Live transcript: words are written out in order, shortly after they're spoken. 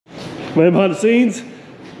Man behind the scenes,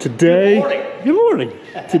 today. Good morning.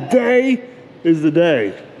 Today is the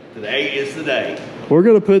day. Today is the day. We're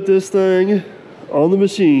gonna put this thing on the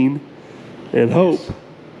machine and hope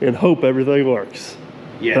everything works.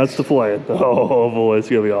 Yes. That's the plan. Oh boy, it's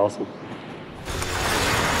gonna be awesome.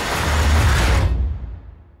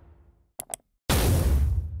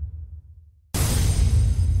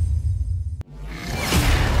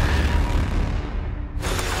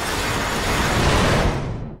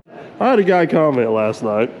 I had a guy comment last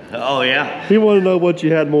night. Oh, yeah? He wanted to know what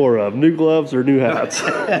you had more of, new gloves or new hats.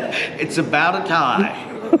 It's about a tie.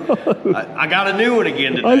 I got a new one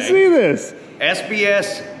again today. I see this.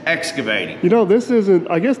 SBS Excavating. You know, this isn't,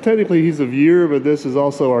 I guess technically he's a viewer, but this is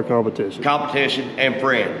also our competition. Competition and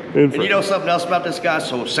friend. And you know something else about this guy?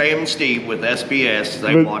 So Sam and Steve with SBS,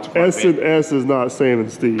 they watch quite S and S is not Sam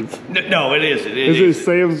and Steve. No, it isn't. Is it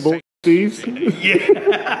Sam Steve's?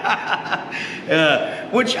 Yeah.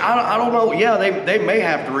 Which I don't know. Yeah, they may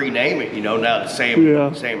have to rename it, you know, now that Sam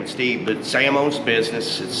and Steve, but Sam owns the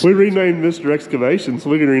business. We renamed Mr. Excavation, so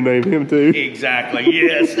we can rename him too. Exactly,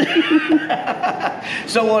 yes.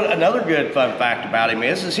 So another good fun fact about him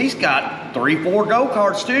is he's got 3-4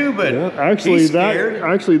 go-karts too, but actually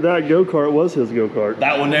that go-kart was his go-kart.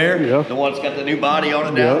 That one there? Yeah. The one that's got the new body on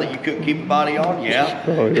it now that you couldn't keep a body on? Yeah.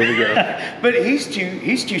 Oh, here we go. But he's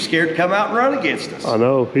too scared to come out and run against us. I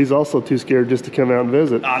know. He's also too scared just to come out and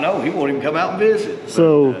visit. I know. He won't even come out and visit.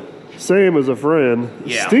 So Sam is a friend.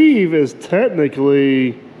 Yeah. Steve is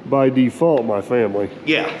technically by default my family.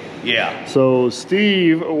 Yeah. Yeah. So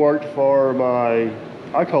Steve worked for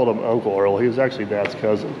I called him Uncle Earl. He was actually Dad's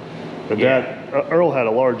cousin. But Earl had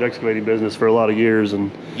a large excavating business for a lot of years,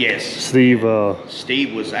 and Steve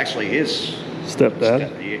was actually his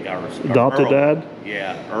stepdad, adopted dad.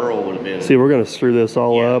 Yeah, Earl would have been. See, we're gonna screw this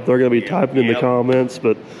all up. They're gonna be typing in the comments,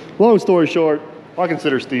 but long story short, I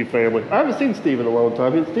consider Steve family. I haven't seen Steve in a long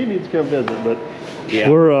time. Steve needs to come visit, but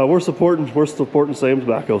we're supporting Sam's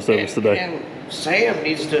backhoe service today. And Sam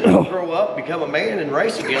needs to grow up, become a man, and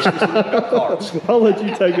race against us in the go-karts. I'll let you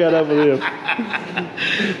take that up with him.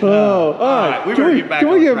 All right. Can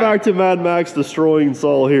we get back to Mad Max destroying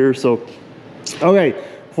Saul here? So, okay.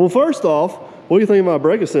 Well, first off, what do you think of my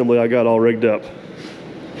brake assembly I got all rigged up?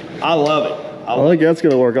 I love it. I think that's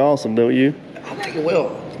going to work awesome, don't you? I think it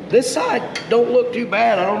will. This side don't look too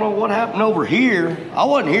bad. I don't know what happened over here. I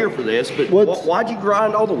wasn't here for this, but why'd you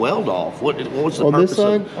grind all the weld off? What was the purpose this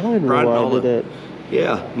side? of I don't know why I did that.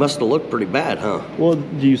 Yeah, must have looked pretty bad, huh? Well,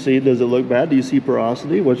 does it look bad? Do you see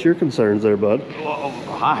porosity? What's your concerns there, bud? Well,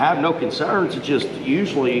 I have no concerns. It's just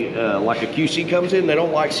usually like a QC comes in, they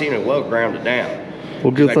don't like seeing a weld grounded down.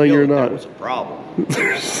 Well, good thing you're not. That was a problem.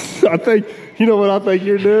 I think, you know what I think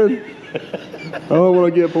you're doing? I don't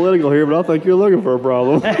want to get political here, but I think you're looking for a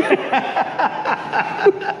problem.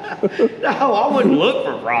 No, I wouldn't look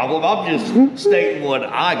for a problem. I'm just stating what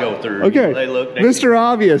I go through. Okay, they look Mr.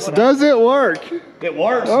 Obvious, does it work? It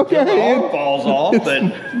works. Okay. The arm falls off,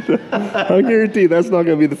 but I guarantee that's not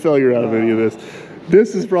going to be the failure out of any of this.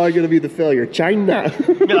 This is probably going to be the failure. China.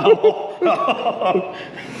 No.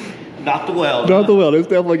 Not the weld. Not the weld. It's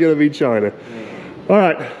definitely going to be China. All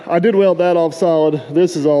right, I did weld that off solid.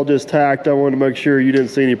 This is all just tacked. I wanted to make sure you didn't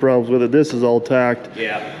see any problems with it. This is all tacked.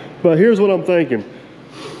 Yeah. But here's what I'm thinking.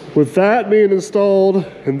 With that being installed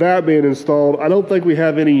and that being installed, I don't think we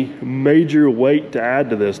have any major weight to add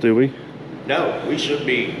to this, do we? No, we should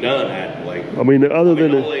be done adding weight. I mean,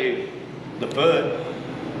 only the foot.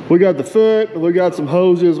 We got the foot, we got some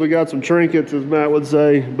hoses, we got some trinkets, as Matt would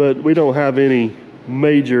say, but we don't have any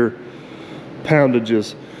major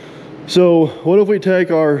poundages. So what if we take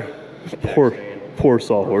our poor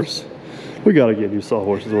sawhorse? We gotta get new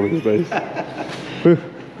sawhorses one of these days.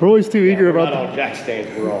 We're always too eager about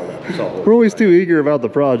we're always too eager about the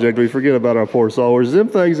project. We forget about our poor sawhorses. Them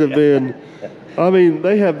things have been, I mean,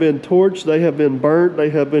 they have been torched, they have been burnt, they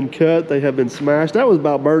have been cut, they have been smashed. That was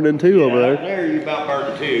about burning too over there. There you about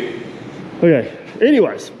burning too. Okay.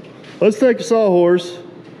 Anyways, let's take the sawhorse,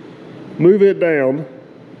 move it down.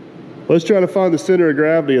 Let's try to find the center of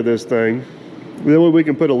gravity of this thing. Then we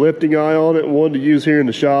can put a lifting eye on it, one to use here in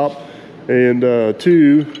the shop, and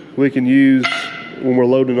two, we can use when we're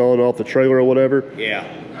loading on off the trailer or whatever. Yeah.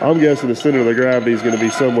 I'm guessing the center of the gravity is going to be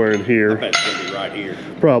somewhere in here. I bet it's going to be right here.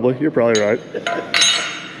 Probably. You're probably right.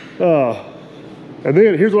 And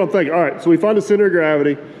then here's what I'm thinking. All right, so we find the center of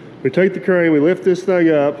gravity. We take the crane, we lift this thing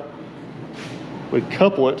up, we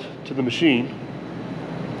couple it to the machine.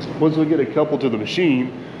 Once we get it coupled to the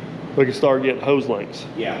machine, we can start getting hose lengths.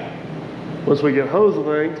 Yeah. Once we get hose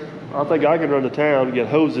lengths, I think I can run to town and get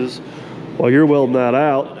hoses while you're welding that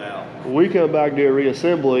out. We come back and do a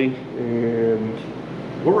reassembly,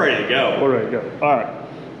 and We're ready to go. We're ready to go. All right.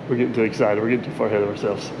 We're getting too excited. We're getting too far ahead of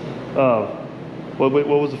ourselves. What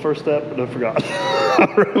was the first step? I forgot.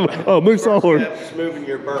 Oh, move sawhorse. First step is moving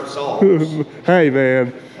your burnt sawhorse. Hey,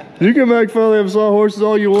 man. You can make fun of them sawhorses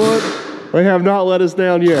all you want. They have not let us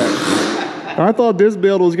down yet. I thought this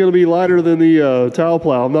build was going to be lighter than the tile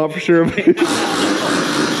plow. I'm not for sure.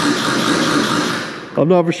 I'm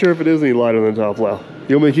not for sure if it is any lighter than the tile plow.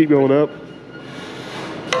 You want me to keep going up?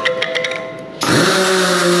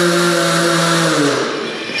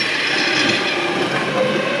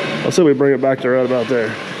 I'll say we bring it back to right about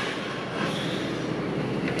there.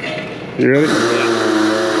 You ready?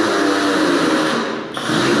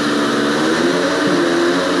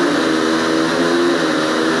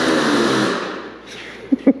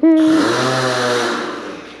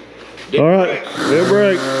 All right, good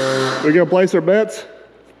break. We gonna place our bets?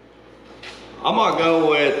 I'm gonna go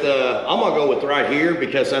with right here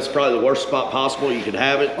because that's probably the worst spot possible you could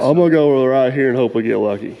have it. I'm gonna go with right here and hope we get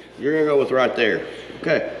lucky. You're gonna go with right there.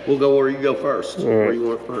 Okay, we'll go where you go first. All right. Where you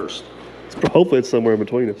want first. Hopefully it's somewhere in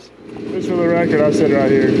between us. Just for the record, I said right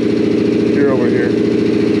here. You're over here.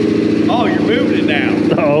 Oh, you're moving it now.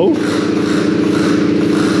 No.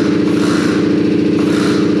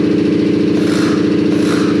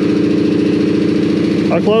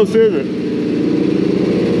 How close is it?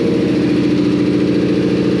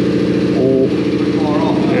 Oh. Far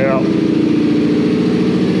off. Yeah.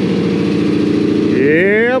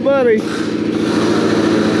 Yeah, buddy. You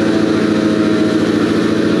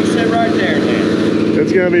said right there, man.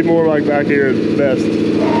 It's gonna be more like back here at best. Be a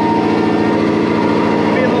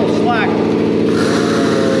little slack.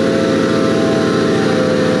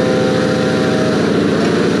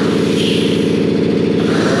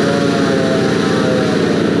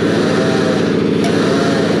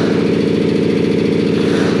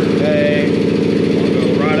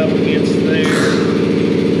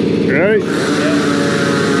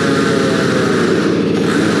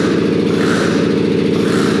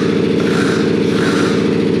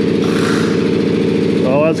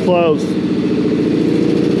 Close. Go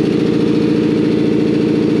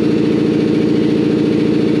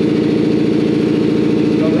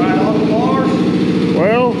right off the bars?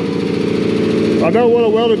 Well, I don't want to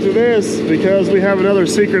weld it to this because we have another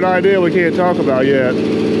secret idea we can't talk about yet.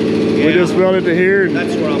 Yeah. We just weld it to here.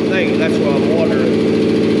 That's what I'm thinking. That's what I'm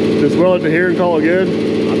wondering. Just weld it to here and call it good?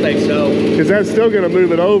 I think so. Because that's still going to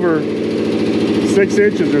move it over 6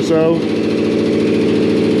 inches or so.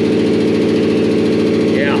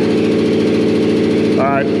 All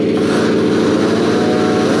right.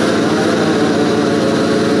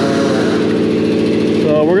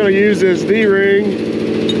 So we're going to use this D-ring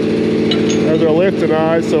as our lifting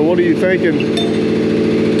eye. So what are you thinking?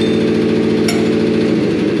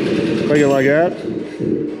 Thinking like that?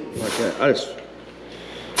 Like that. I just...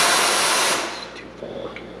 Too far.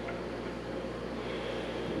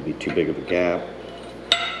 Be too big of a gap.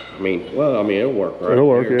 I mean, well, I mean, it'll work, right? It'll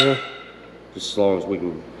work, here. yeah. Just as long as we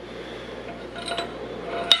can...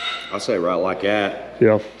 I say right like that.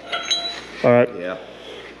 Yeah. All right. Yeah.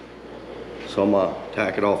 So I'm gonna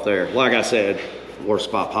tack it off there. Like I said, worst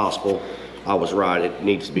spot possible. I was right. It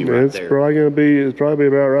needs to be right it's there. It's probably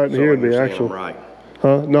about right in here to be actual. I'm right.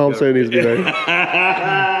 Huh? No, I'm saying it needs to be there.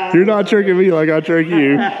 You're not tricking me like I trick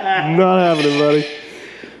you. Not having it, buddy.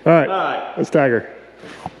 All right. Let's tag her.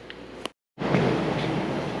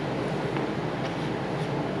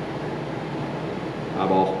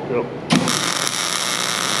 Eyeball. Yep.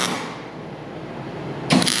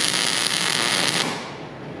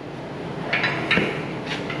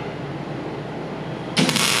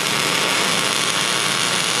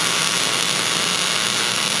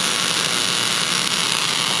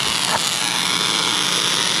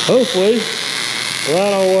 Hopefully,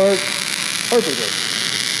 that'll work perfectly.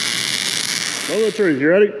 Roll the trees, you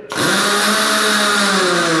ready?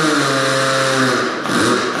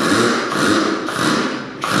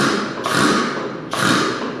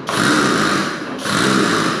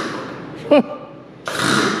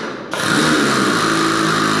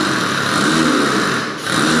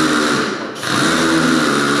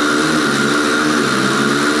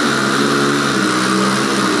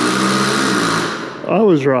 I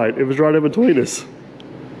was right. It was right in between us.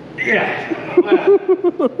 Yeah.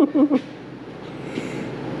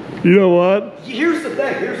 You know what? Here's the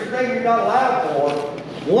thing you're not allowed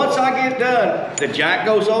for. Once I get done, the jack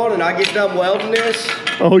goes on and I get done welding this.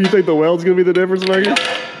 Oh, you think the weld's gonna be the difference maker?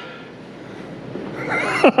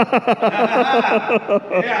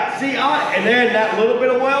 Yeah, see, and then that little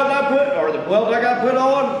bit of weld I put, or the weld I got put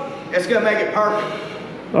on, it's gonna make it perfect.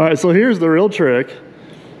 All right, so here's the real trick.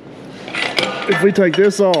 If we take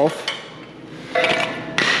this off,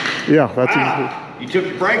 Yeah, that's wow. You took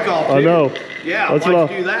your brake off, too. I know. Yeah, that's why'd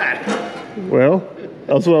you do that? Well,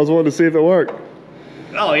 that's what I was wanting to see if it worked.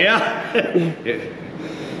 Oh, yeah?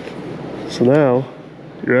 So now,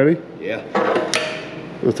 you ready? Yeah.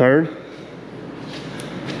 The turn.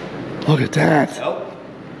 Look at that. Oh.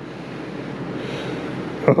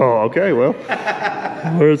 Oh, okay, well.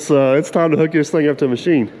 it's time to hook this thing up to a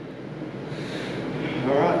machine.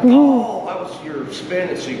 All right. Oh, that was your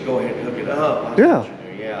spin, so you can go ahead and hook it up. Yeah.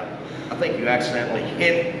 Yeah. I think you accidentally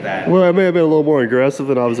hit that. Well, it may have been a little more aggressive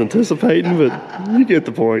than I was anticipating, but you get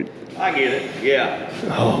the point. I get it, yeah.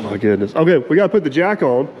 Oh my goodness. Okay, we gotta put the jack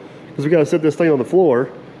on because we gotta set this thing on the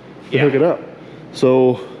floor and hook it up.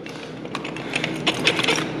 So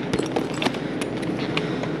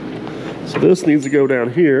this needs to go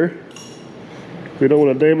down here. We don't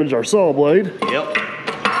want to damage our saw blade. Yep.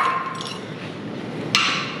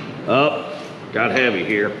 Up, got heavy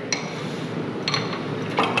here.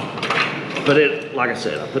 But it, like I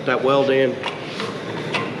said, I put that weld in.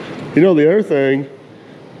 You know, the other thing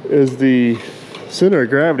is the center of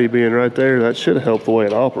gravity being right there. That should help the way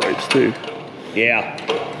it operates too. Yeah.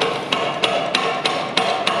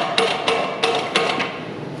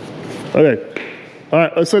 Okay. All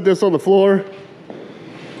right, let's set this on the floor.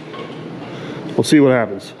 We'll see what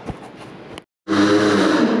happens.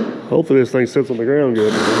 Hopefully this thing sits on the ground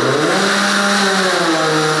good.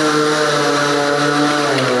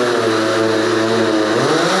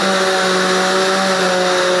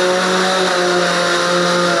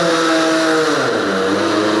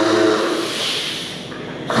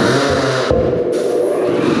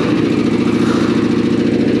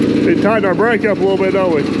 We tighten our brake up a little bit,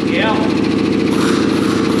 don't we? Yeah.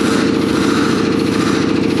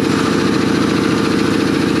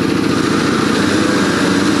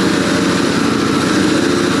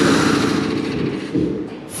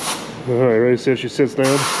 All right, ready to see if she sits down?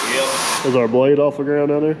 Yep. Is our blade off the ground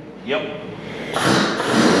down there? Yep.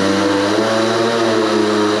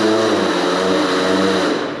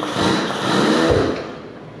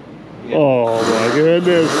 Yep. Oh my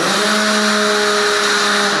goodness.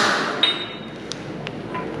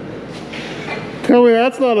 Tell me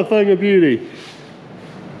that's not a thing of beauty.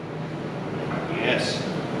 Yes.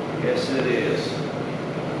 Yes, it is.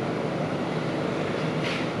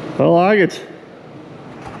 I like it.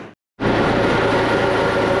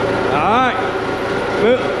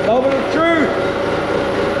 Moment of truth.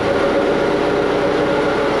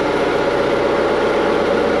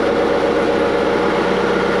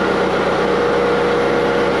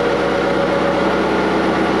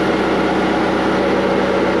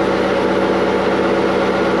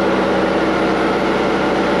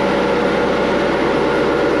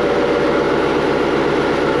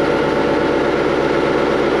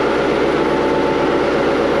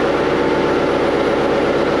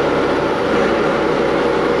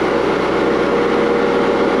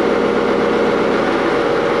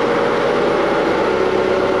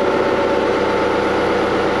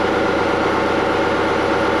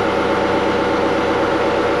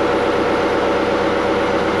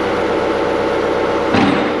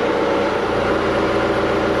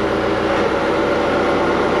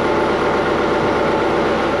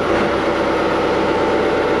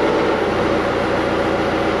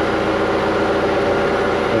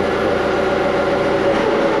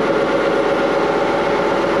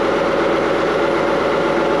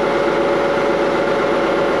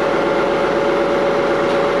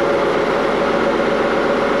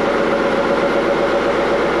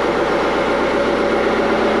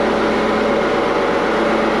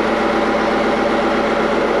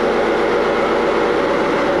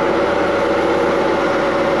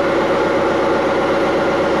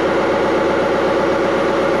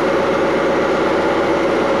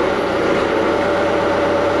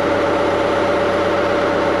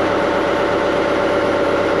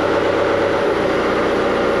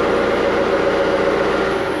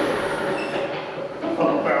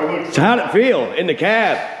 So how'd it feel in the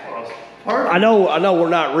cab? Perfect. I know we're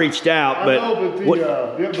not reached out, but, I know,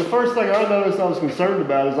 but the first thing I noticed I was concerned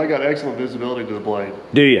about is I got excellent visibility to the blade.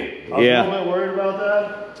 Do you? I was a little bit worried about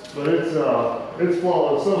that, but it's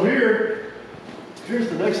flawless. So here's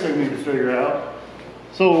the next thing we need to figure out.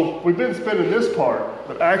 So we've been spinning this part,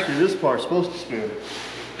 but actually this part's supposed to spin.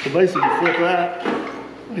 So basically you flip that.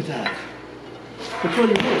 Look at that. Which one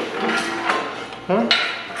do you do? Huh?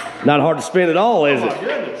 Not hard to spin at all, is Oh it? my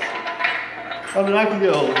goodness. I mean, I can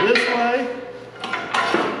go this way, I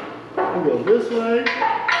can go this way,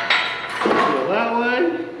 go that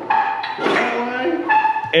way, go that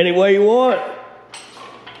way. Any way you want.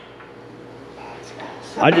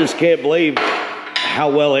 I just can't believe how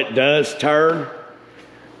well it does turn.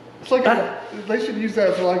 It's like they should use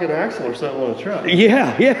that for like an axle or something on a truck.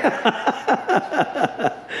 Yeah.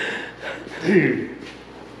 Dude.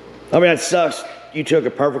 I mean, it sucks. You took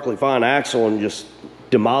a perfectly fine axle and just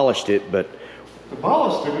demolished it, but.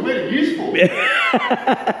 Demolished it, we made it useful.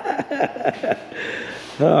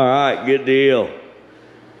 All right, good deal.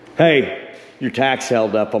 Hey, your tax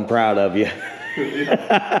held up. I'm proud of you.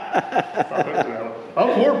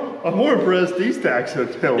 I'm more impressed these tax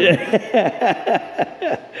hotels.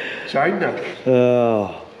 China.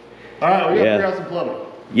 Oh. All right, we gotta figure out some plumbing.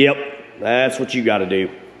 Yep, that's what you got to do.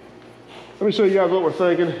 Let me show you guys what we're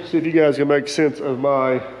thinking, see if you guys can make sense of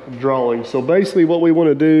my drawing. So basically what we want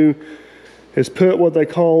to do is put what they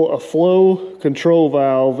call a flow control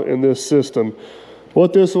valve in this system.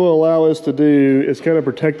 What this will allow us to do is kind of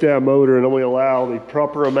protect that motor and only allow the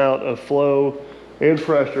proper amount of flow and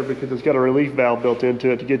pressure, because it's got a relief valve built into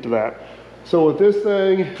it to get to that. So with this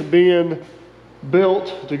thing being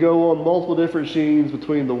built to go on multiple different machines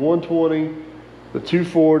between the 120, the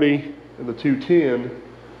 240, and the 210,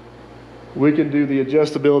 we can do the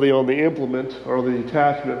adjustability on the implement or the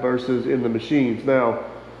attachment versus in the machines. Now,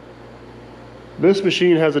 this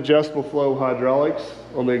machine has adjustable flow hydraulics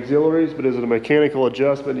on the auxiliaries, but is it a mechanical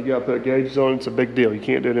adjustment? You gotta put gauges on it, it's a big deal. You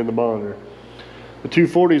can't do it in the monitor. The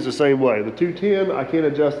 240 is the same way. The 210, I can't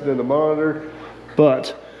adjust it in the monitor,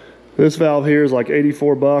 but this valve here is like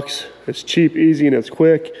 84 bucks. It's cheap, easy, and it's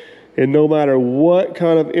quick. And no matter what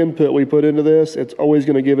kind of input we put into this, it's always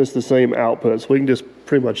gonna give us the same output. So we can just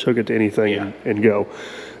pretty much hook it to anything and go.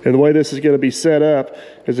 And the way this is gonna be set up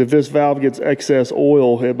is if this valve gets excess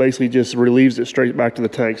oil, it basically just relieves it straight back to the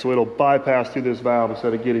tank. So it'll bypass through this valve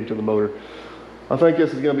instead of getting to the motor. I think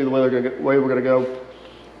this is gonna be the way we're gonna go.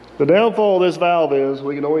 The downfall of this valve is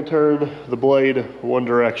we can only turn the blade one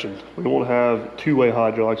direction. We won't have two-way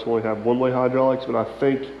hydraulics, we only have one-way hydraulics, but I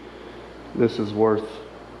think this is worth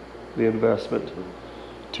the investment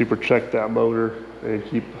to protect that motor and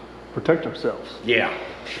protect ourselves. Yeah.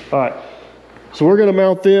 All right, so we're gonna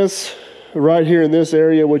mount this right here in this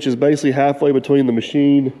area, which is basically halfway between the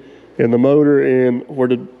machine and the motor, and we're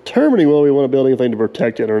determining whether we want to build anything to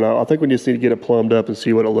protect it or not. I think we just need to get it plumbed up and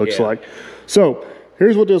see what it looks like. So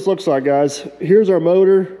here's what this looks like, guys. Here's our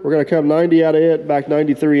motor. We're gonna come 90 out of it, back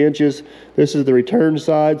 93 inches. This is the return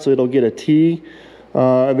side, so it'll get a T.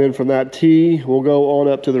 And then from that T, we'll go on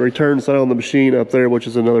up to the return side on the machine up there, which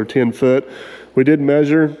is another 10 foot. We did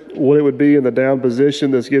measure what it would be in the down position.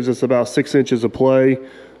 This gives us about 6 inches of play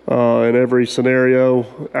in every scenario.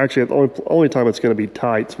 Actually, the only time it's gonna be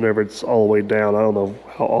tight is whenever it's all the way down. I don't know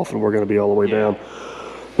how often we're gonna be all the way down.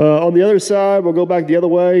 On the other side, we'll go back the other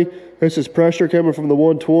way. This is pressure coming from the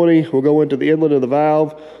 120. We'll go into the inlet of the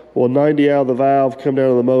valve. We'll 90 out of the valve, come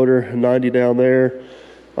down to the motor, 90 down there.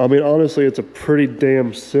 I mean, honestly, it's a pretty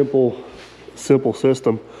damn simple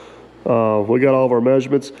system. We got all of our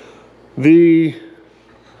measurements.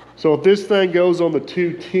 So if this thing goes on the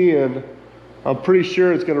 210, I'm pretty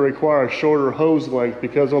sure it's gonna require a shorter hose length,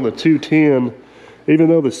 because on the 210, even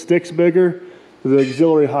though the stick's bigger, the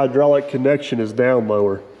auxiliary hydraulic connection is down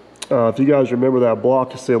lower. If you guys remember, that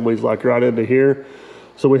block assembly is like right into here.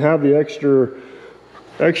 So we have the extra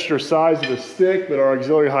size of the stick, but our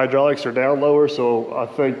auxiliary hydraulics are down lower, so I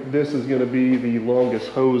think this is gonna be the longest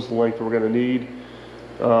hose length we're gonna need.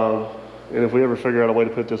 And if we ever figure out a way to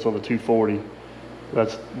put this on the 240,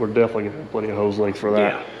 we're definitely gonna have plenty of hose length for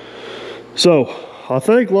that. Yeah. So I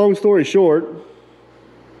think, long story short,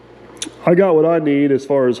 I got what I need as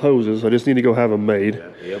far as hoses. I just need to go have them made.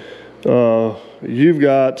 Yeah, yep. You've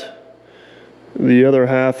got the other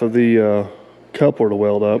half of the coupler to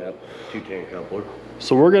weld up. Yep. 210 coupler.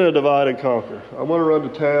 So we're gonna divide and conquer. I'm gonna run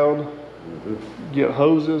to town, get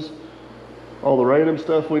hoses, all the random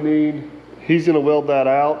stuff we need. He's gonna weld that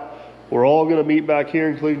out. We're all gonna meet back here,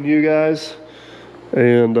 including you guys,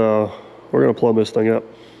 and we're gonna plumb this thing up.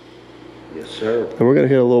 Yes, sir. And we're gonna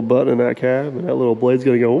hit a little button in that cab, and that little blade's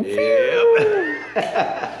gonna go. Yep.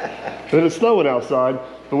 And it's snowing outside,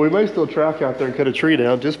 but we may still track out there and cut a tree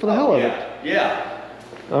down just for the hell of it. Yeah.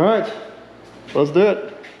 All right, let's do it.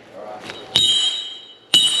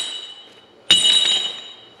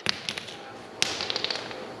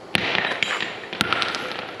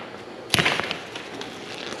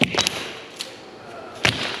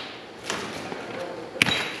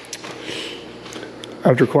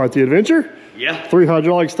 After quite the adventure. Yeah. 3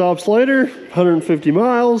 hydraulic stops later, 150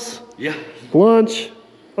 miles. Yeah. Lunch,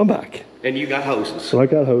 I'm back. And you got hoses. So I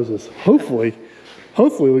got hoses. Hopefully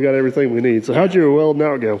we got everything we need. So how'd your welding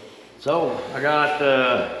out go? So I got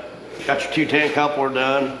your 210 coupler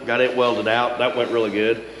done, got it welded out. That went really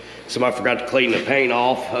good. Somebody forgot to clean the paint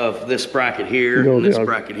off of this bracket here and this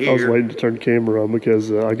bracket here. I was waiting to turn the camera on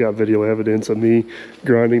because I got video evidence of me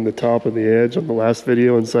grinding the top and the edge on the last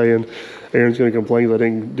video and saying Aaron's going to complain because I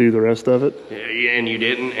didn't do the rest of it. Yeah, and you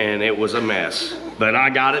didn't, and it was a mess. But I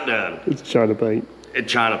got it done. It's China paint. It's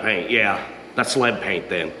China paint, yeah. That's lead paint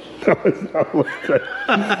then. No, it's not lead paint.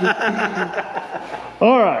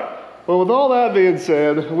 All right. Well, with all that being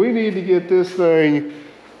said, we need to get this thing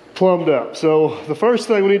plumbed up. So the first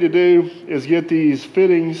thing we need to do is get these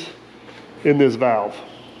fittings in this valve.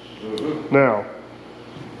 Now,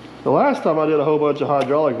 the last time I did a whole bunch of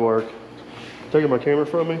hydraulic work, taking my camera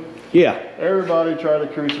from me? Yeah. Everybody tried to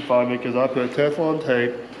crucify me because I put Teflon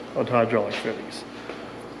tape on hydraulic fittings.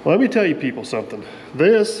 Well, let me tell you people something.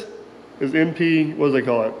 This is MP, what do they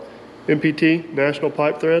call it? MPT, National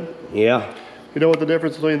Pipe Thread. Yeah. You know what the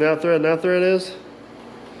difference between that thread and that thread is?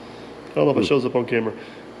 I don't know if it shows up on camera.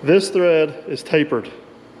 This thread is tapered.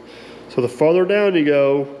 So the farther down you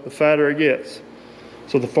go, the fatter it gets.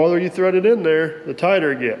 So the farther you thread it in there, the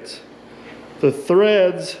tighter it gets. The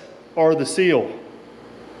threads are the seal.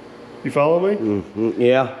 You follow me? Mm-hmm.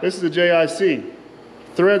 Yeah. This is a JIC.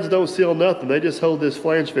 Threads don't seal nothing. They just hold this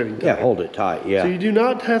flange fitting tight. Yeah, hold it tight, yeah. So you do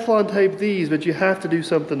not Teflon tape these, but you have to do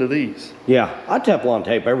something to these. Yeah, I Teflon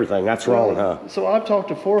tape everything. That's wrong, huh? So I've talked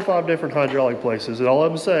to 4 or 5 different hydraulic places, and all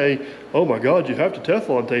of them say, oh my God, you have to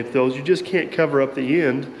Teflon tape those. You just can't cover up the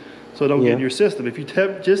end so it don't get in your system. If you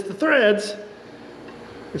tape just the threads,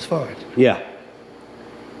 it's fine. Yeah.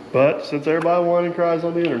 But since everybody whines and cries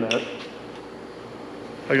on the internet,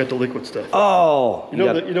 I got the liquid stuff. Oh. You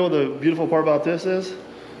know what the beautiful part about this is?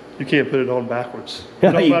 You can't put it on backwards.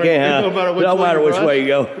 You can't. It don't matter which way you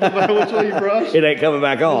go. It don't matter which way you brush. It ain't coming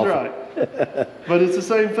back off. That's right. But it's the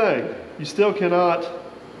same thing. You still cannot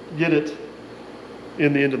get it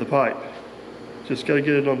in the end of the pipe. Just got to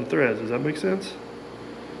get it on the threads. Does that make sense?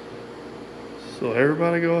 So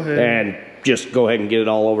everybody go ahead. And just go ahead and get it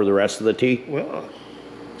all over the rest of the tee? Well,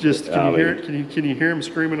 just, can you hear it? Can you hear them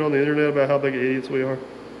screaming on the internet about how big of idiots we are?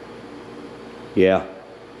 Yeah.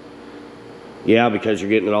 Yeah, because you're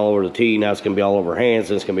getting it all over the tee. Now it's going to be all over hands,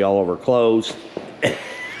 and it's going to be all over clothes.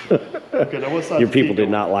 Okay, now what side Your people did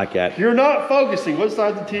not like that. You're not focusing. What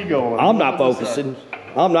side the tee go on? I'm not focusing.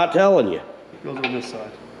 I'm not telling you. It goes on this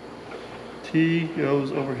side. T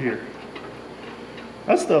goes over here.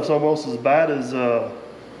 That stuff's almost as bad as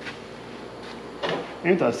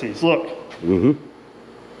anti-seize. Look. Mm-hmm.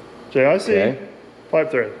 JIC, Okay.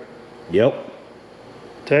 pipe thread. Yep.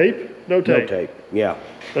 Tape, no tape. No tape. Yeah.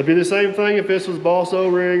 That'd be the same thing if this was boss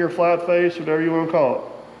O-ring or flat face, whatever you want to call it.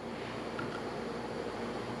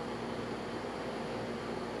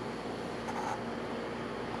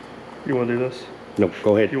 You want to do this? No,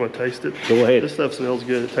 go ahead. You want to taste it? Go ahead. This stuff smells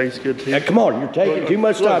good. It tastes good too. Hey, come on, you're taking too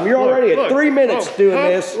much time. Look, You're already at 3 minutes doing I'm,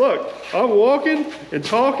 this. Look, I'm walking and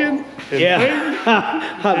talking and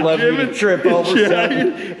Yeah. I'd love you to trip over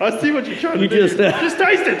something. I see what you're trying to do. Just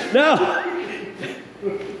taste it. No.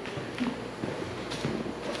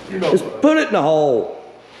 You know Just put it in the hole.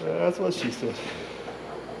 that's what she said.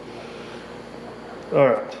 All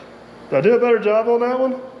right. Did I do a better job on that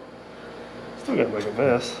one? Still gonna make a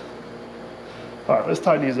mess. All right, let's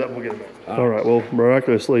tighten these up and we'll get it back. All right, well,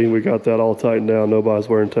 miraculously, we got that all tightened down. Nobody's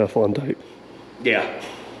wearing Teflon tape. Yeah,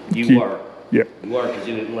 you were. Yeah. You were because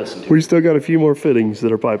you didn't listen to We me. still got a few more fittings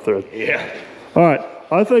that are pipe thread. Yeah. All right,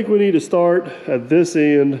 I think we need to start at this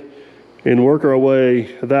end and work our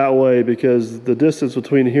way that way because the distance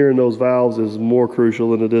between here and those valves is more crucial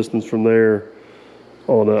than the distance from there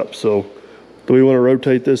on up. So do we want to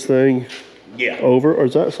rotate this thing over, or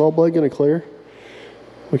is that saw blade going to clear?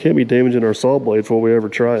 We can't be damaging our saw blade before we ever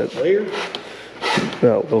try it. Clear?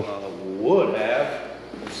 No, well, Would have.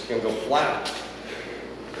 It's going to go flat.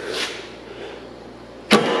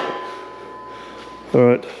 all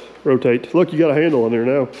right, rotate. Look, you got a handle on there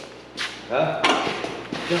now. Huh?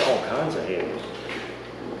 Got all kinds of handles.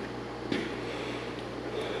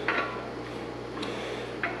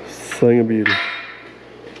 Thing of beauty.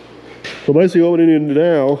 So basically what we need to do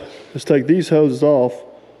now is take these hoses off,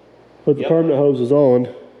 put the permanent hoses on,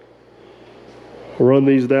 run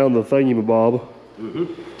these down the thingy-mabob,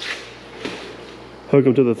 hook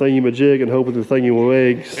them to the thingy-majig and hope that the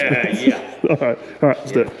thingy-wigs. Yeah. All right,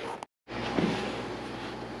 let's do it.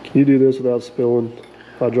 Can you do this without spilling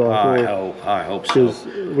hydraulic oil? I hope so. We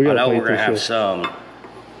I gotta know paint we're going to this have up. some.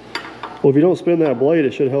 Well, if you don't spin that blade,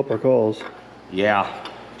 it should help our cause. Yeah.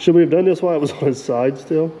 Should we have done this while it was on its side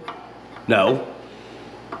still? No.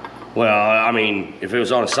 Well, I mean, if it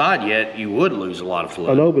was on the side yet, you would lose a lot of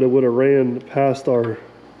fluid. I know, but it would have ran past our,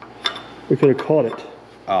 we could have caught it.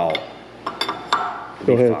 Oh.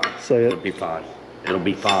 Go ahead, say it. It'd be fine. It'll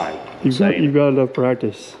be fine. You've got enough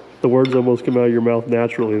practice. The words almost come out of your mouth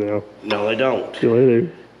naturally now. No, they don't. Yeah, they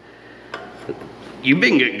do. You've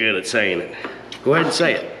been getting good at saying it. Go ahead and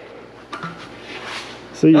say it.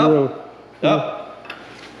 See, you're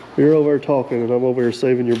over there talking, and I'm over here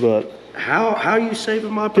saving your butt. How are you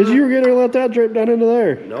saving my butt? Because you were going to let that drip down into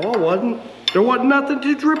there. No, I wasn't. There wasn't nothing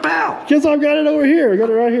to drip out. Because I've got it over here. I got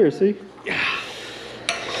it right here, see?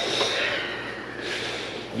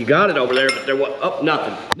 You got it over there, but there was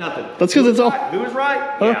nothing. That's because it's all. Who was right?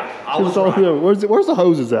 Huh? Yeah, I was right. Where's the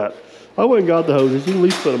hoses at? I went and got the hoses. You can at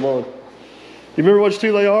least put them on. You remember which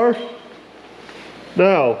two they are?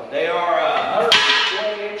 No. They are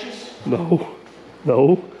 120 inches.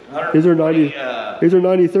 No. These are 90. These are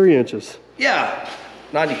 93 inches. Yeah,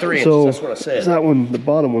 93 inches. So that's what I said. Is that one, the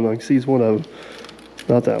bottom one? I can see is one of them.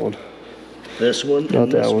 Not that one. This one. Not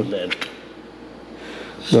and that this one. Then.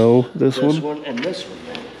 No, this one. This one and this one.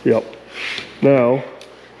 Then. Yep. Now,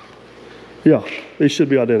 yeah, they should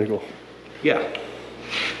be identical. Yeah.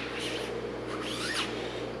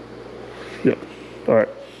 Yep. All right.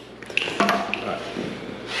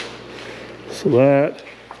 So that.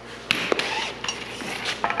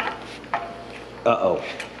 Uh-oh.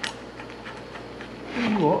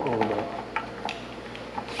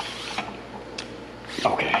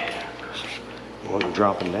 Okay. It wasn't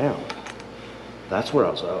dropping down. That's where I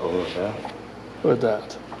was uh-oh about. Look at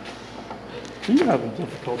that. You're having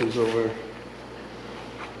difficulties over there.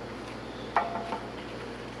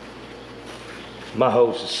 My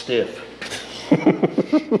hose is stiff.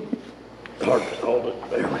 Hard to hold it.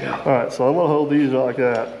 There we go. All right, so I'm gonna hold these like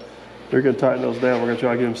that. We're gonna tighten those down. We're gonna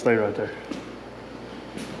try to get them to stay right there.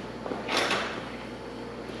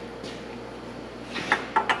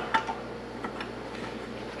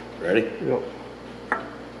 Ready? Yep.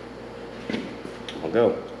 I'll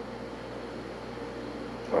go.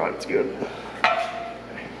 All right, it's good.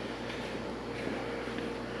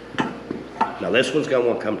 Now this one's gonna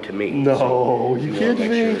want to come to me. No, so you wanna kidding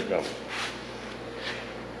make me? sure it's going.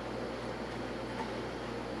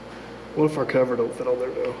 What if our cover don't fit on there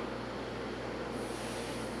now?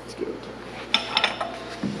 It's good.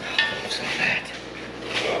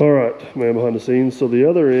 All right, man behind the scenes. So the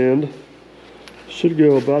other end should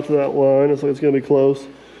go about to that line. Looks like it's gonna be close.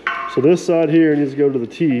 So this side here needs to go to the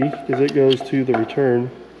T because it goes to the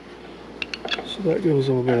return. So that goes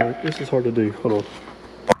on there. This is hard to do. Hold on.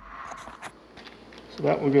 So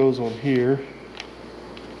that one goes on here.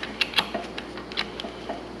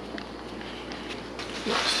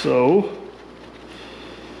 So,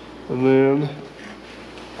 and then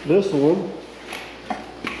this one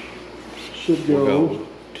should go,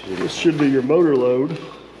 this should be your motor load.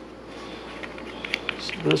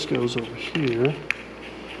 So this goes over here.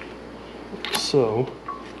 So,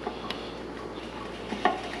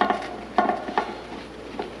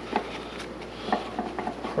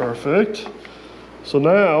 perfect. So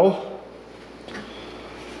now,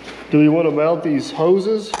 do we want to mount these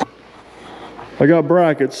hoses? I got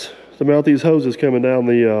brackets to mount these hoses coming down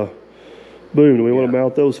the boom. Do we want to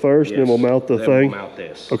mount those first, and then we'll mount the thing? We'll mount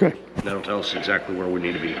this. Okay. That'll tell us exactly where we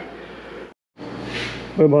need to be.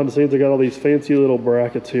 Behind the scenes, I got all these fancy little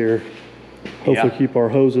brackets here. Hopefully keep our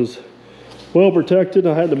hoses well protected.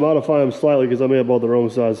 I had to modify them slightly because I may have bought the wrong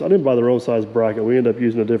size. I didn't buy the wrong size bracket. We ended up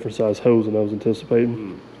using a different size hose than I was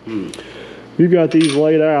anticipating. We've got these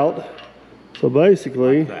laid out. So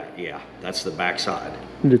basically, That, yeah, that's the back side.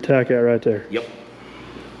 you need to tack that right there. Yep.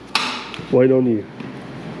 Wait on you.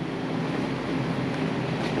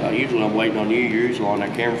 Usually I'm waiting on you. You're usually on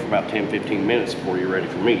that camera for about 10-15 minutes before you're ready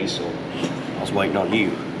for me, so I was waiting on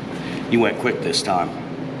you. You went quick this time.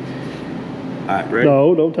 All right, ready?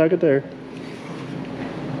 No, don't tack it there.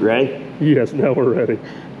 Ready? Yes, now we're ready.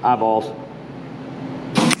 Eyeballs.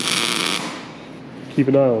 Keep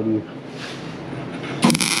an eye on you.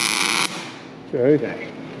 Okay.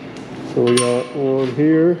 So we got one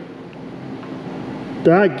here.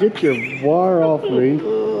 Dad, get your wire off me.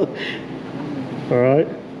 All right.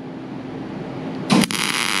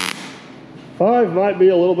 5 might be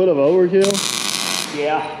a little bit of overkill.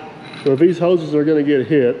 Yeah. So if these hoses are gonna get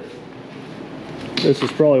hit, this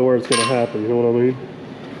is probably where it's gonna happen, you know what I mean?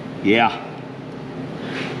 Yeah.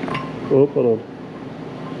 Oh, hold on.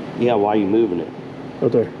 Yeah, why are you moving it?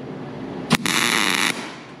 Right there.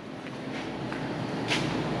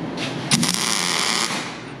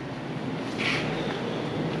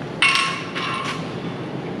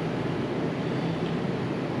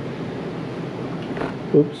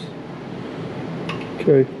 Oops.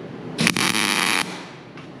 Okay.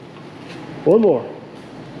 One more.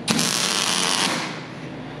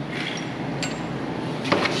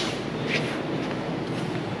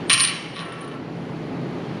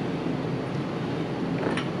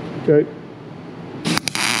 Okay.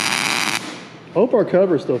 Hope our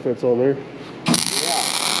cover still fits on there. Yeah.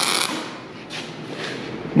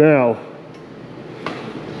 Now,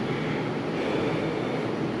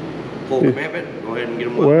 Full commitment, go ahead and get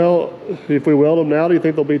them welded. well, if we weld them now, do you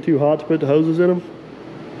think they'll be too hot to put the hoses in them?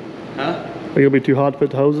 Huh? Think it'll be too hot to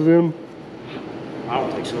put the hoses in? I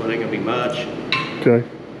don't think so, it ain't gonna be much. Okay.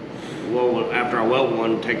 Well, after I weld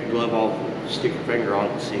one, take the glove off, stick your finger on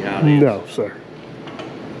it and see how it is. No, sir.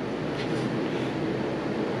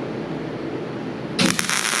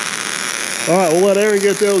 All right, we'll let Aaron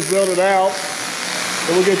get those welded out.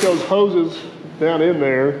 Then we'll get those hoses down in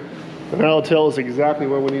there. And that'll tell us exactly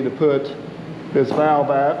where we need to put this valve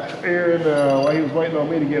at. Aaron, while he was waiting on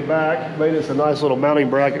me to get back, made us a nice little mounting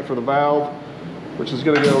bracket for the valve, which is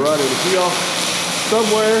gonna go right in here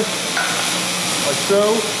somewhere, like so.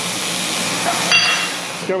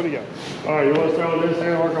 It's coming together. All right, you want to start with this,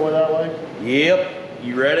 Aaron, work our way that way? Yep,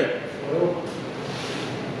 you ready? Well,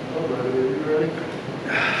 I'm ready. Are you ready?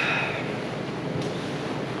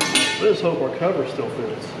 Let's hope our cover still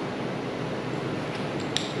fits.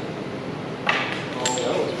 Oh,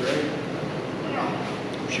 that was great.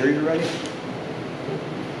 Sure you're ready?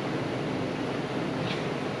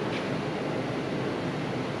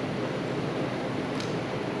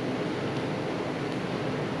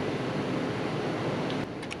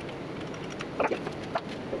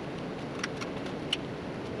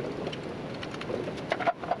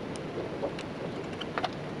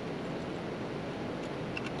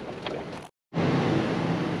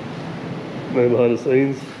 Man behind the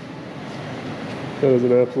scenes. That is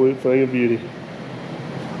an absolute thing of beauty.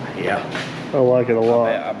 Yeah. I like it a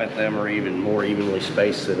lot. I bet them are even more evenly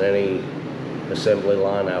spaced than any assembly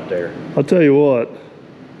line out there. I'll tell you what.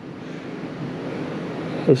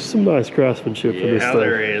 There's some nice craftsmanship in this Yeah, thing.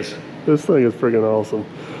 there is. This thing is freaking awesome.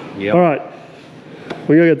 Yep. All right.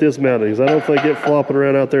 We gotta get this mounted because I don't think it flopping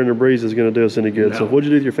around out there in the breeze is gonna do us any good. No. So what'd you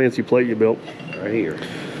do with your fancy plate you built? Right here.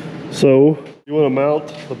 So you want to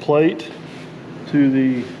mount the plate to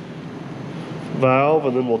the valve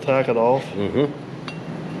and then we'll tack it off.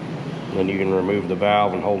 Mm-hmm. Then you can remove the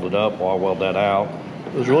valve and hold it up while I weld that out.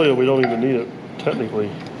 Because really we don't even need it technically.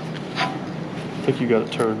 I think you got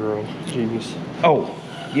it turned wrong. Genius. Oh,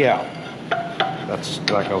 yeah.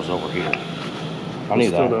 That goes over here. I knew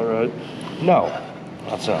Still that. not right. No,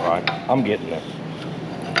 that's not right. I'm getting it.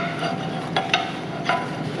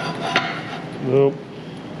 Nope.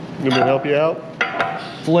 You want me to help you out?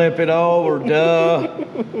 Flip it over, duh.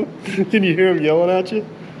 Can you hear him yelling at you?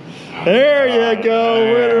 There you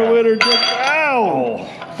go, winner, winner, chicken.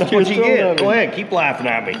 Ow! That's what you get. Go ahead, keep laughing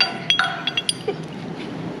at me.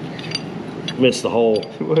 Missed the hole.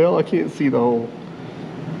 Well, I can't see the hole.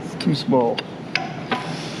 It's too small.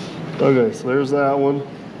 Okay, so there's that one.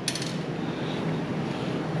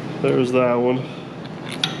 There's that one.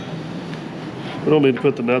 We don't need to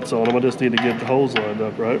put the nuts on them. I just need to get the holes lined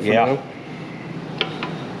up, right? Yeah.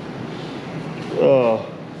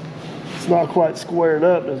 It's not quite squaring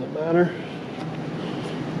up, doesn't matter.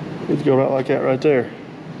 Needs to go right like that right there.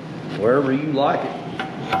 Wherever you like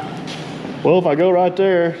it. Well, if I go right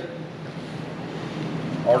there,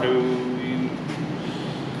 Or do you...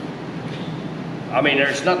 I mean,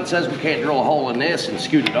 there's nothing says we can't drill a hole in this and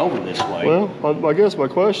scoot it over this way. well, I guess my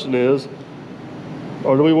question is,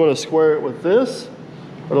 or do we want to square it with this,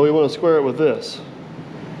 or do we want to square it with this?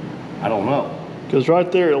 I don't know. Because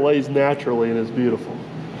right there it lays naturally and it's beautiful.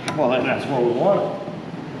 Well, then that's what we want.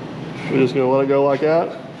 We're just gonna let it go like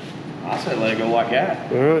that? I say let it go like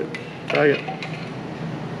that. All right, tag it.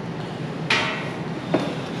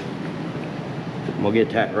 We'll get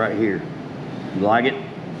tacked right here. You like it?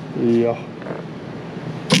 Yeah.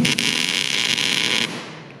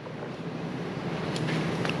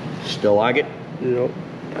 Still like it? Yep.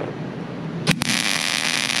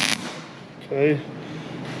 Okay,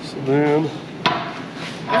 so then,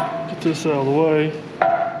 get this out of the way.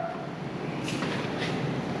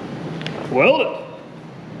 Weld it.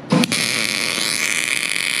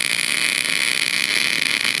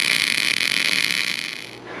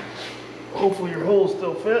 Hopefully your holes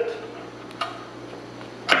still fit.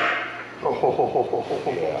 Oh,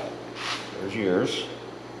 Yeah. There's yours.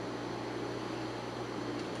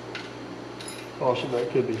 caution, that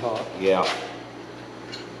could be hot. Yeah.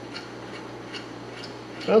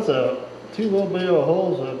 That's two little big old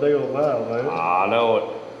holes in a big old valve, man. I know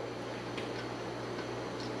it.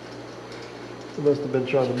 It must have been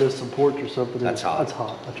trying to miss some ports or something. That's hot. That's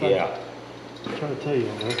hot. I tried Yeah. to tell you,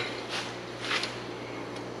 man.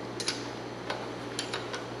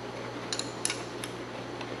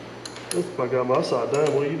 If I got my side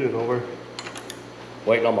done, what are you doing over?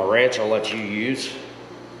 Waiting on my wrench I'll let you use.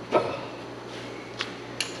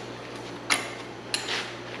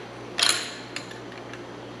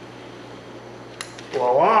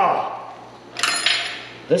 Voila!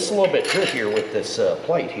 This is a little bit trickier with this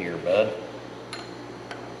plate here, bud.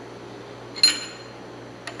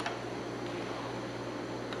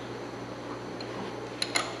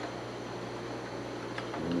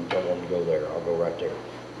 You don't want to go there. I'll go right there.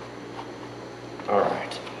 All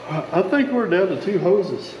right. I think we're down to 2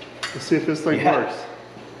 hoses. Let's see if this thing works.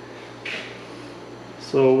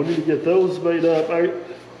 So we need to get those made up.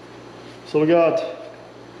 So we got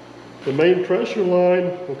the main pressure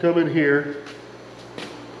line will come in here.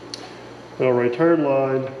 And our return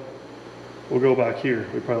line will go back here.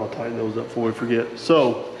 We probably will tighten those up before we forget.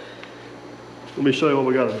 So let me show you what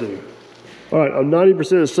we got to do. All right, I'm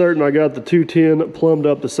 90% certain I got the 210 plumbed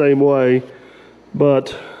up the same way,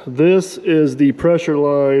 but this is the pressure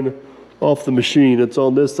line off the machine. It's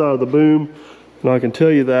on this side of the boom, and I can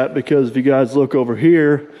tell you that because if you guys look over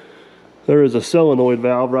here, there is a solenoid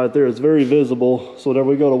valve right there. It's very visible, so whenever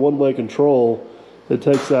we go to one-way control, it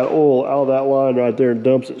takes that oil out of that line right there and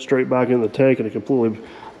dumps it straight back in the tank, and it completely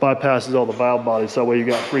bypasses all the valve bodies, so that way you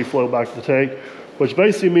got free flow back to the tank, which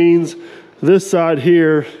basically means this side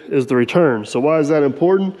here is the return. So why is that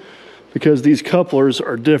important? Because these couplers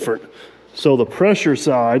are different. So the pressure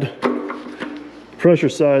side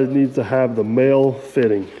needs to have the male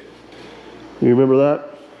fitting. You remember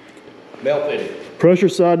that? Male fitting. Pressure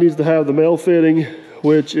side needs to have the male fitting,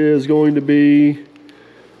 which is going to be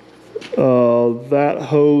that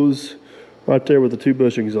hose right there with the 2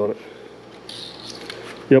 bushings on it.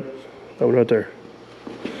 Yep, that one right there.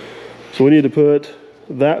 So we need to put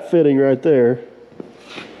that fitting right there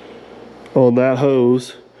on that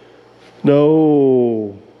hose.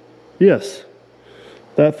 No, yes,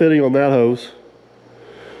 that fitting on that hose,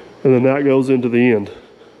 and then that goes into the end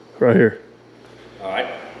right here. All right.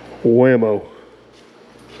 Whammo.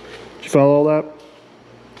 Did you follow all that?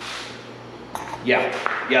 Yeah,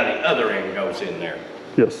 the other end goes in there.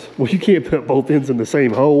 Yes. Well, you can't put both ends in the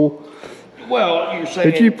same hole. Well, you're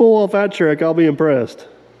saying... If you pull off that trick, I'll be impressed.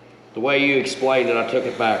 The way you explained it, I took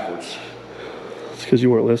it backwards. It's because you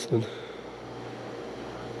weren't listening.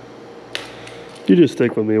 You just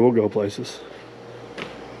stick with me and we'll go places.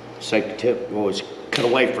 Safety tip, always cut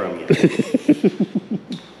away from you.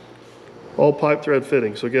 All pipe thread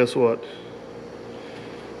fitting, so guess what?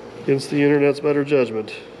 Against the internet's better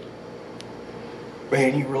judgment.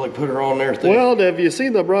 Man, you really put her on there thick. Well, have you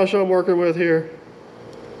seen the brush I'm working with here?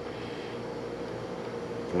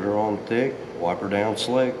 Put her on thick, wipe her down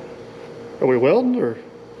slick. Are we welding or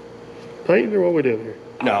painting or what are we doing here?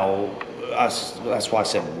 No, that's why I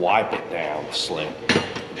said wipe it down slick.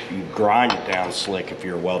 You grind it down slick if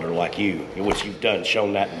you're a welder like you, which you've done,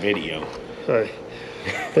 shown that in video. Hey,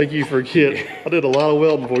 thank you for a kid. I did a lot of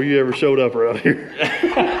welding before you ever showed up around here.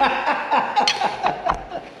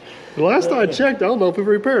 The last I checked, I don't know if we've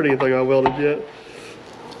repaired anything I welded yet.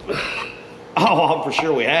 Oh, I'm for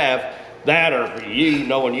sure we have. That, or for you,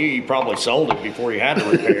 knowing you, you probably sold it before you had to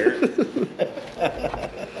repair it.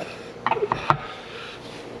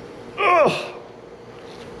 Oh,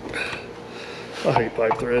 I hate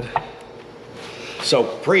pipe thread. So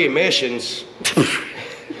pre-emissions,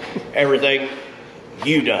 everything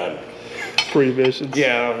you done. Pre-emissions?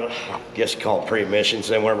 Yeah, I guess you call it pre-emissions.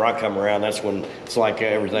 Then whenever I come around, that's when it's like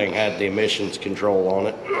everything had the emissions control on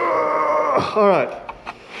it. All right.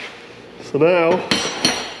 So now,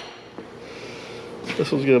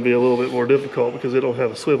 this one's going to be a little bit more difficult because they don't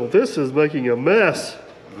have a swivel. This is making a mess.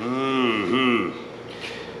 Mm-hmm.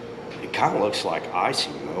 It kind of looks like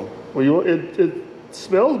icing, though. Well, it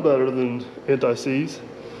smells better than anti-seize.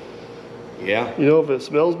 Yeah. You know, if it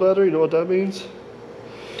smells better, you know what that means?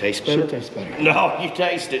 Tastes better? Should taste better. No, you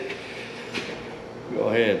taste it. Go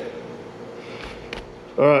ahead.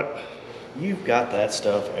 All right. You've got that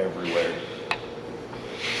stuff everywhere.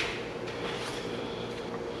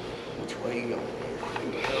 Which way you going?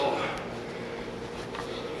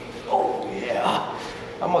 Oh, yeah.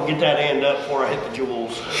 I'm going to get that end up before I hit the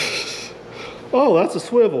jewels. Oh, that's a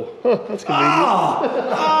swivel. Huh, that's convenient.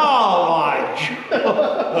 Oh my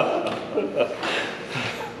God.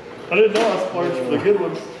 I didn't know I splurged for the good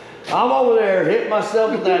ones. I'm over there hitting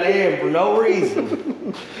myself with that end for no reason.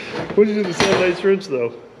 What did you do the 7/8 wrench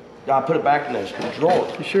though? I put it back in the drawer.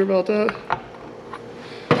 You sure about that?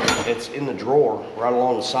 It's in the drawer right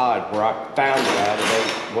along the side where I found it at. It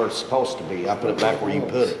ain't where it's supposed to be. I put it back where you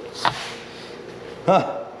put it.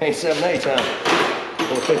 Huh, ain't 7/8, huh?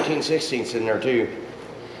 Little 15/16 in there too.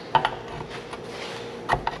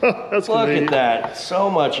 That's Look convenient. at that, so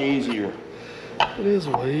much easier. It is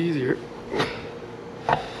way easier.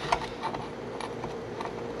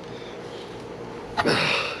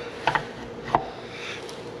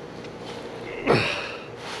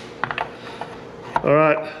 All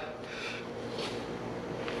right.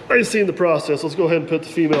 I've seen the process. Let's go ahead and put the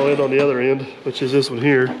female end on the other end, which is this one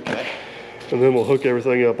here. Okay. And then we'll hook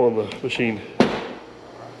everything up on the machine. All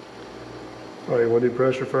right, you want to do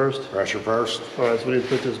pressure first? Pressure first. All right, so we need to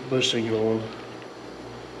put this bushing on.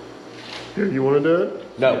 Here, you want to do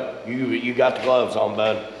it? No, you got the gloves on,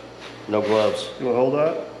 bud. No gloves. You want to hold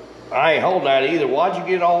that? I ain't holding that either. Why'd you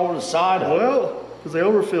get it all over the side of it? Well, because they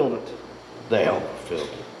overfilled it. They overfilled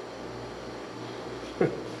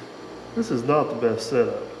it. This is not the best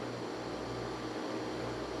setup.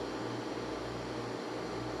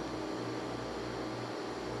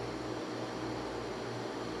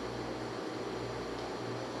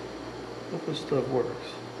 Hope this stuff works.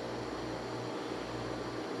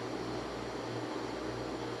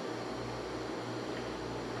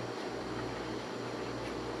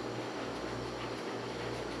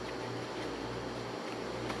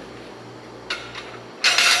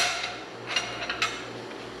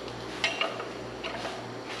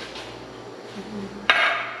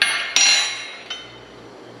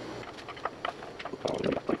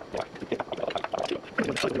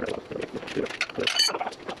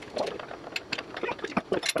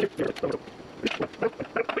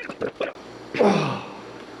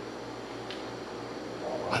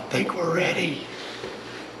 I think we're ready.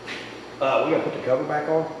 We gotta put the cover back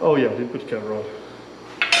on? Oh yeah, we put the cover on.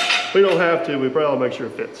 We don't have to, we probably make sure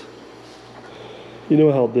it fits. You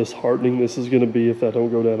know how disheartening this is gonna be if that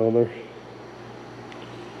don't go down on there?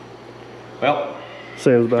 Well,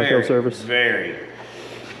 Sam's backup service. Very.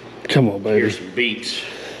 Come on, baby. Here's some beats.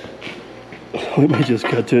 We may just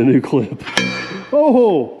cut to a new clip.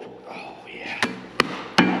 Oh! Oh, yeah.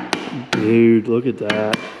 Dude, look at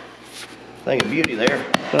that. Thing of beauty there.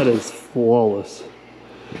 That is flawless.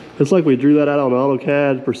 It's like we drew that out on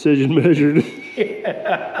AutoCAD, precision measured.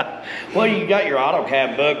 Yeah. Well, you got your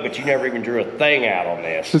AutoCAD book, but you never even drew a thing out on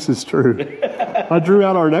this. This is true. I drew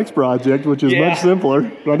out our next project, which is much simpler,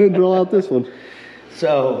 but I didn't draw out this one.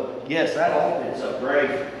 So, yes, that all fits up great.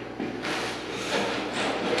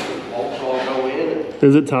 Bolts all go in.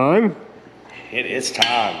 Is it time? It is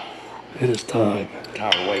time. It is time.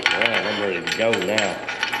 Tired of waiting around. I'm ready to go now.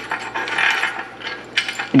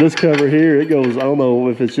 And this cover here, it goes, I don't know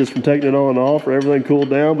if it's just from taking it on and off or everything cooled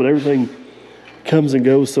down, but everything comes and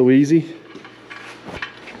goes so easy.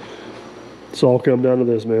 It's all come down to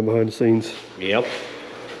this, man, behind the scenes. Yep.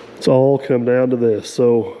 It's all come down to this.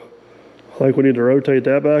 So I think we need to rotate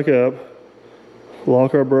that back up,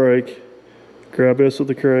 lock our brake, grab this with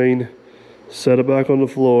the crane, set it back on the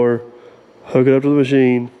floor, hook it up to the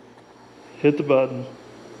machine, hit the button,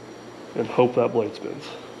 and hope that blade spins.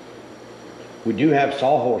 We do have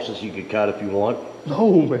sawhorses you could cut if you want.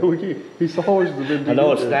 No, man, we can't. These sawhorses have been. I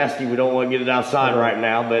know it's nasty. We don't want to get it outside right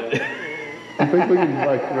now, but. I think we can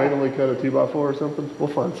like randomly cut a 2x4 or something. We'll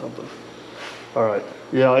find something. All right.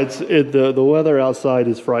 Yeah, the weather outside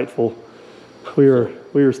is frightful. We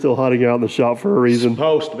are still hiding out in the shop for a reason. It's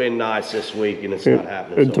supposed to be nice this week, and it's not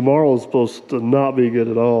happening. And tomorrow is supposed to not be good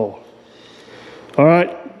at all. All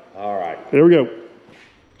right. All right. Here we go.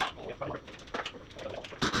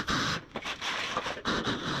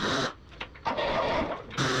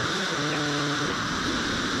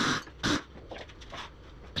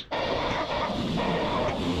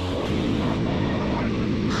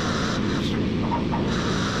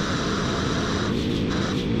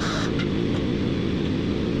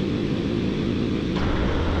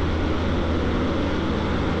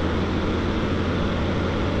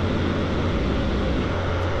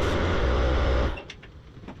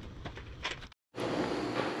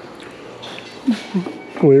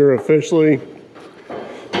 We are officially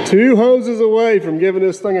 2 hoses away from giving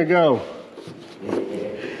this thing a go.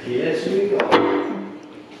 Yes, we are.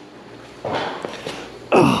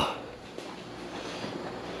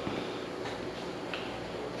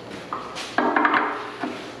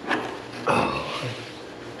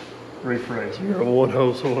 Rephrase, we are 1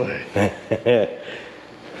 hose away.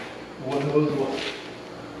 1 hose away.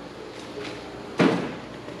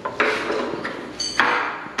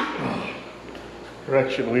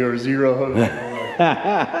 Correction, we are 0 hoses away.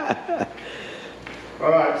 All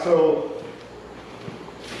right, so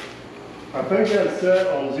I think that's set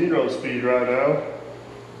on 0 speed right now.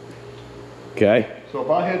 Okay. So if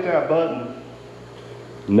I hit that button,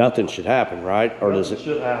 Nothing should happen, right? Or does it?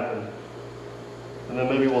 should happen. And then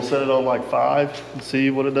maybe we'll set it on like 5 and see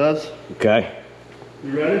what it does. Okay.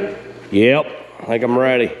 You ready? Yep. I think I'm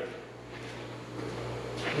ready.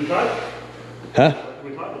 We tighten? Huh?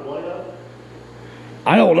 We tighten the blade up?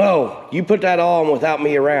 I don't know. You put that on without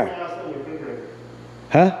me around. Who's the last one in your refrigerator?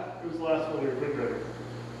 Huh? Who's the last one in your refrigerator?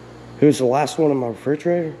 Who's the last one in my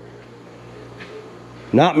refrigerator?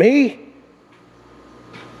 Not me?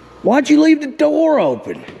 Why'd you leave the door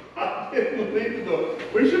open? I didn't leave the door.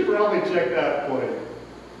 We should probably check that point.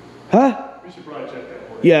 Huh? We should probably check that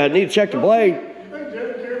point. Yeah, I need to check the blade. You think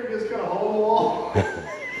Jeff and Carrie just got a hole in the wall?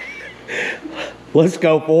 Let's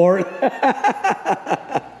go for it.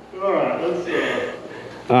 All right, let's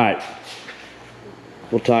All right.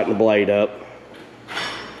 We'll tighten the blade up.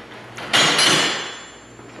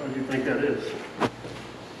 What do you think that is?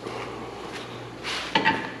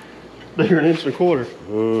 Bigger an inch and a quarter.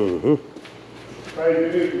 Mm-hmm.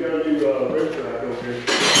 Hey, dude, you gotta do red track over here.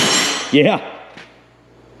 Yeah.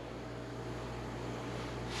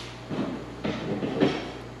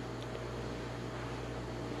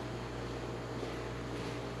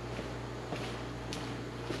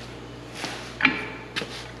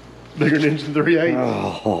 Bigger an inch and 3/8.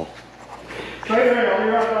 Oh. Stay there, I'll be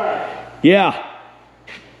right back. Yeah.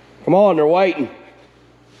 Come on, they're waiting.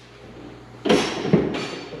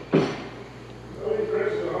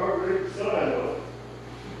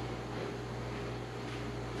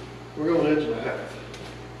 We're going an inch and a half.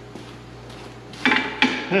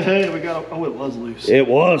 Hey, we got a, oh, it was loose. It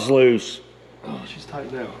was loose. Oh, she's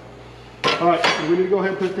tight now. All right, so we need to go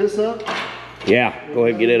ahead and put this up. Yeah, go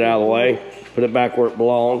ahead and get it out of the way. Put it back where it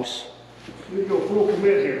belongs. We need to go full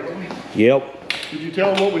commit here, don't we? Yep. Did you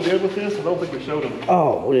tell them what we did with this? I don't think we showed them.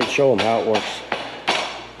 Oh, we didn't show them how it works.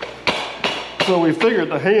 So we figured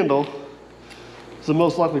the handle is the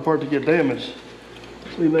most likely part to get damaged.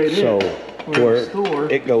 So we made So where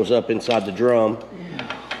it goes up inside the drum.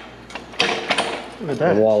 Yeah. Look at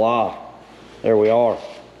that. And voila. There we are.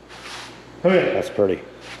 Okay. That's pretty.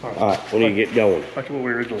 All right, we need to get going. Back to what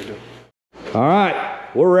we originally did. All right,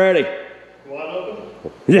 we're ready. Wide open?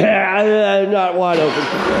 Yeah, not wide open.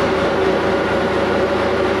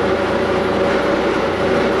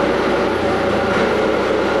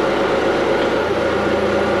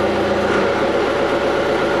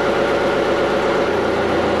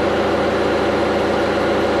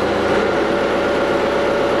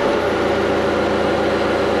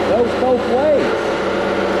 Goes both ways.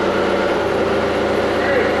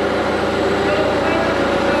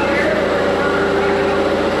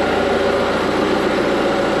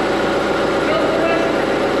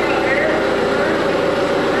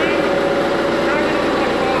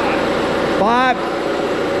 5.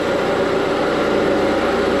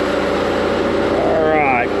 All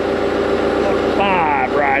right.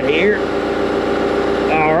 5 right here.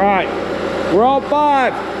 All right. We're on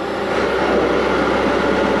 5.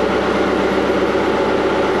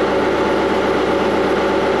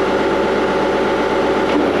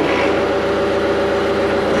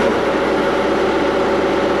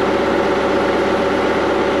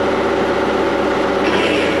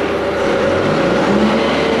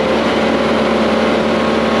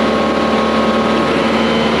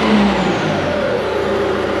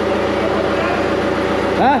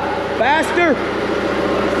 Huh? Faster?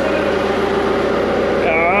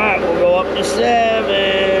 All right, we'll go up to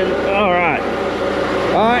 7. All right.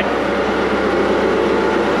 All right.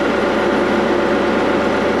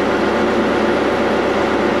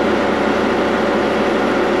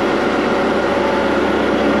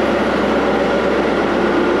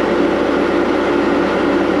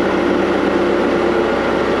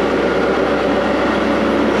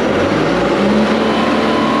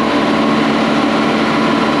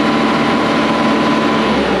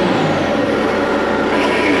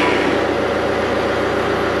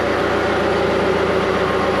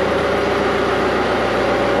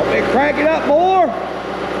 Crank it up more.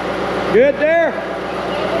 Good there.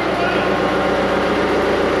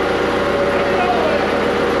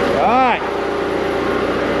 All right.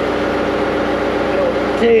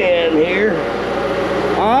 10 here.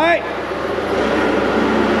 All right.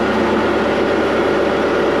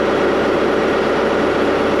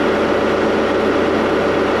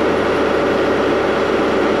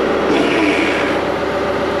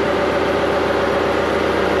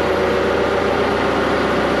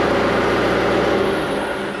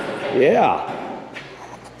 Yeah.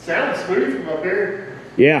 Sounds smooth from up here.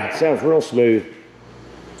 Yeah, it sounds real smooth.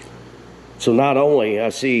 So not only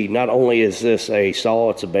is this a saw,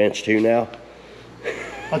 it's a bench too now.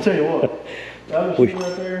 I'll tell you what, that machine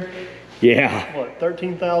right there, Yeah. what,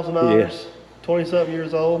 $13,000, Yes. 20-something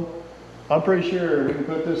years old. I'm pretty sure we can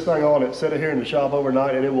put this thing on it, set it here in the shop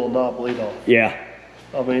overnight, and it will not bleed off. Yeah.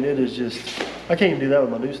 I mean, it is just, I can't even do that with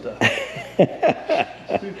my new stuff.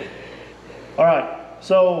 Stupid. All right,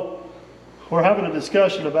 so we're having a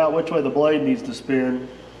discussion about which way the blade needs to spin.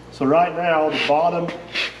 So right now, the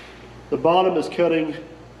bottom is cutting,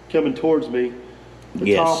 coming towards me. The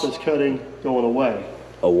Yes. top is cutting, going away.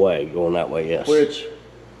 Away, going that way, yes. Which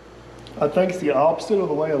I think it's the opposite of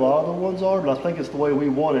the way a lot of the ones are, but I think it's the way we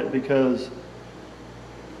want it because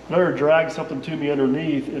in order to drag something to me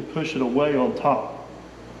underneath and push it away on top.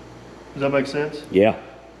 Does that make sense? Yeah.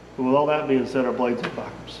 But with all that being said, our blades are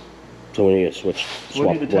backwards. So we need to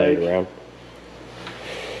swap the blade around.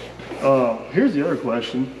 Here's the other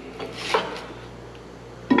question.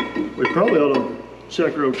 We probably ought to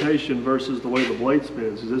check rotation versus the way the blade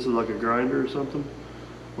spins. Because this is like a grinder or something,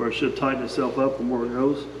 where it should tighten itself up the more it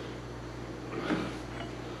goes.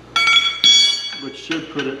 Which should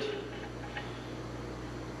put it,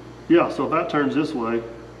 yeah, so if that turns this way,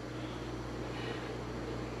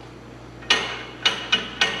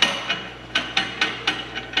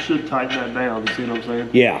 should tighten that down, you see what I'm saying?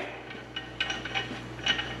 Yeah.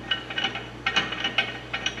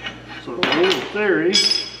 So in theory,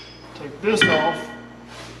 take this off.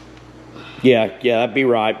 Yeah, that'd be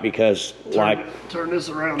right because turn this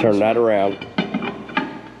around. Turn that around.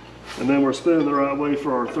 And then we're spinning the right way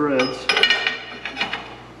for our threads.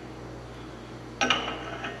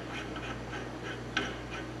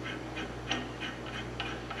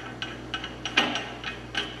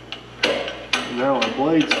 And now our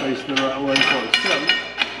blade's facing the right way for our thread.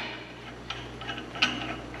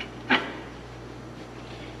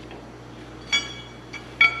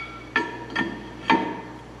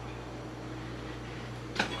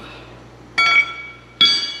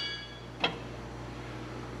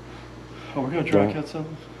 Oh, we're gonna try cut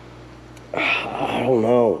something? I don't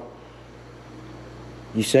know.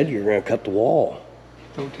 You said you were gonna cut the wall.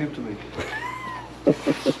 Don't tempt me. I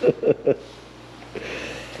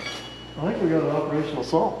think we got an operational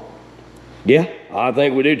saw. Yeah, I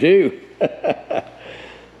think we do too.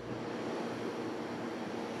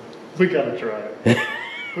 We gotta try it.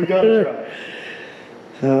 We gotta try it.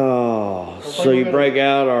 Oh, so you break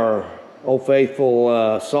out our old faithful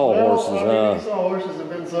sawhorses, huh? These sawhorses have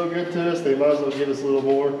been so good to us, they might as well give us a little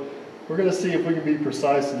more. We're gonna see if we can be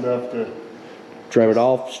precise enough to trim it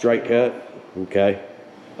off, straight cut. Okay.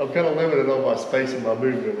 I'm kind of limited on my space and my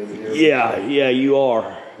movement in here. Yeah, you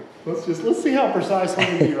are. Let's see how precise we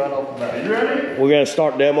can be right off the bat. You ready? We're gonna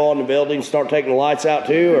start demoing the building, start taking the lights out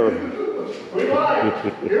too, or? We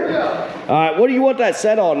might. Here we go. All right, what do you want that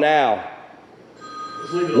set on now?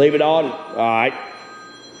 Leave it on? All right.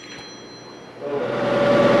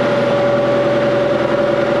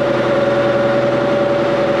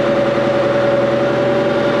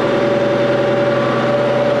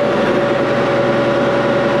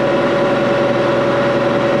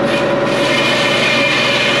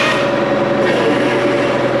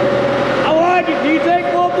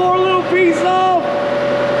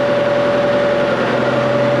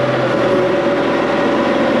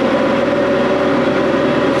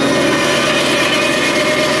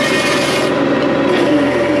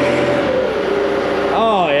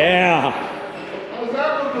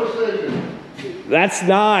 That's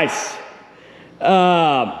nice.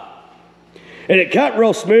 And it cut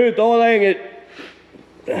real smooth. The only thing,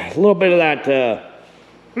 a little bit of that.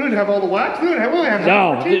 We didn't have all the wax. We didn't have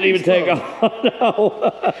no, didn't even take off.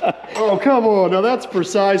 No. Oh, come on. Now that's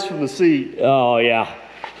precise from the seat. Oh, yeah.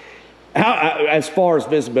 How, as far as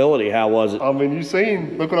visibility, how was it? I mean, you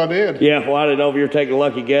seen, look what I did. Yeah, well, I didn't know if you were taking a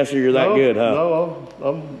lucky guess or you're that good, huh? No,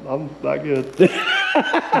 I'm that good. You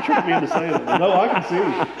tricked me into saying it. No, I can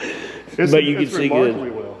see. But you can see good.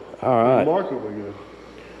 Well. All right. Remarkably good.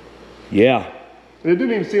 Yeah. And it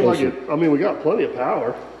didn't even seem like it. I mean, we got plenty of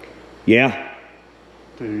power. Yeah.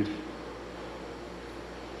 Dude.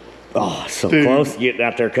 Oh, so close to getting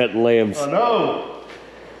out there cutting limbs. I know.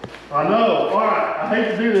 All right. I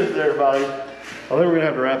hate to do this to everybody. I think we're going to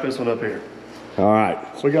have to wrap this one up here. All right.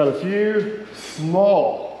 So we got a few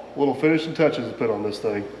small little finishing touches to put on this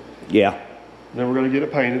thing. Yeah. And then we're going to get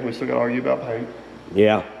it painted. We still got to argue about paint.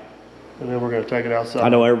 Yeah. And then we're going to take it outside. I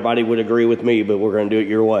know everybody would agree with me, but we're going to do it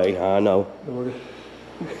your way. I know. Then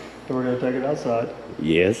we're going to take it outside.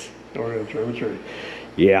 Yes. And we're going to trim a tree.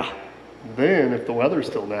 Yeah. Then, if the weather's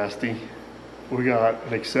still nasty, we got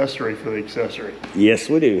an accessory for the accessory. Yes,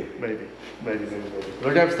 we do. Maybe. They're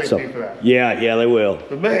going to have to stay tuned for that. Yeah, they will.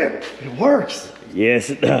 But man, it works.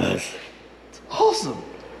 Yes, it does. It's awesome.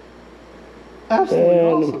 Absolutely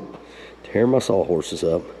awesome. Tear my sawhorses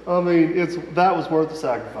up. I mean, that was worth the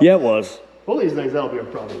sacrifice. Yeah, it was. Well, these days, that'll be a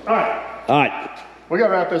problem. All right. All right. We got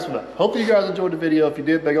to wrap this one up. Hopefully you guys enjoyed the video. If you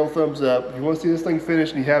did, big old thumbs up. If you want to see this thing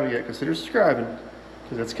finished and you haven't yet, consider subscribing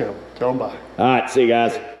because it's coming. Tell them bye. All right. See you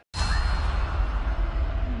guys.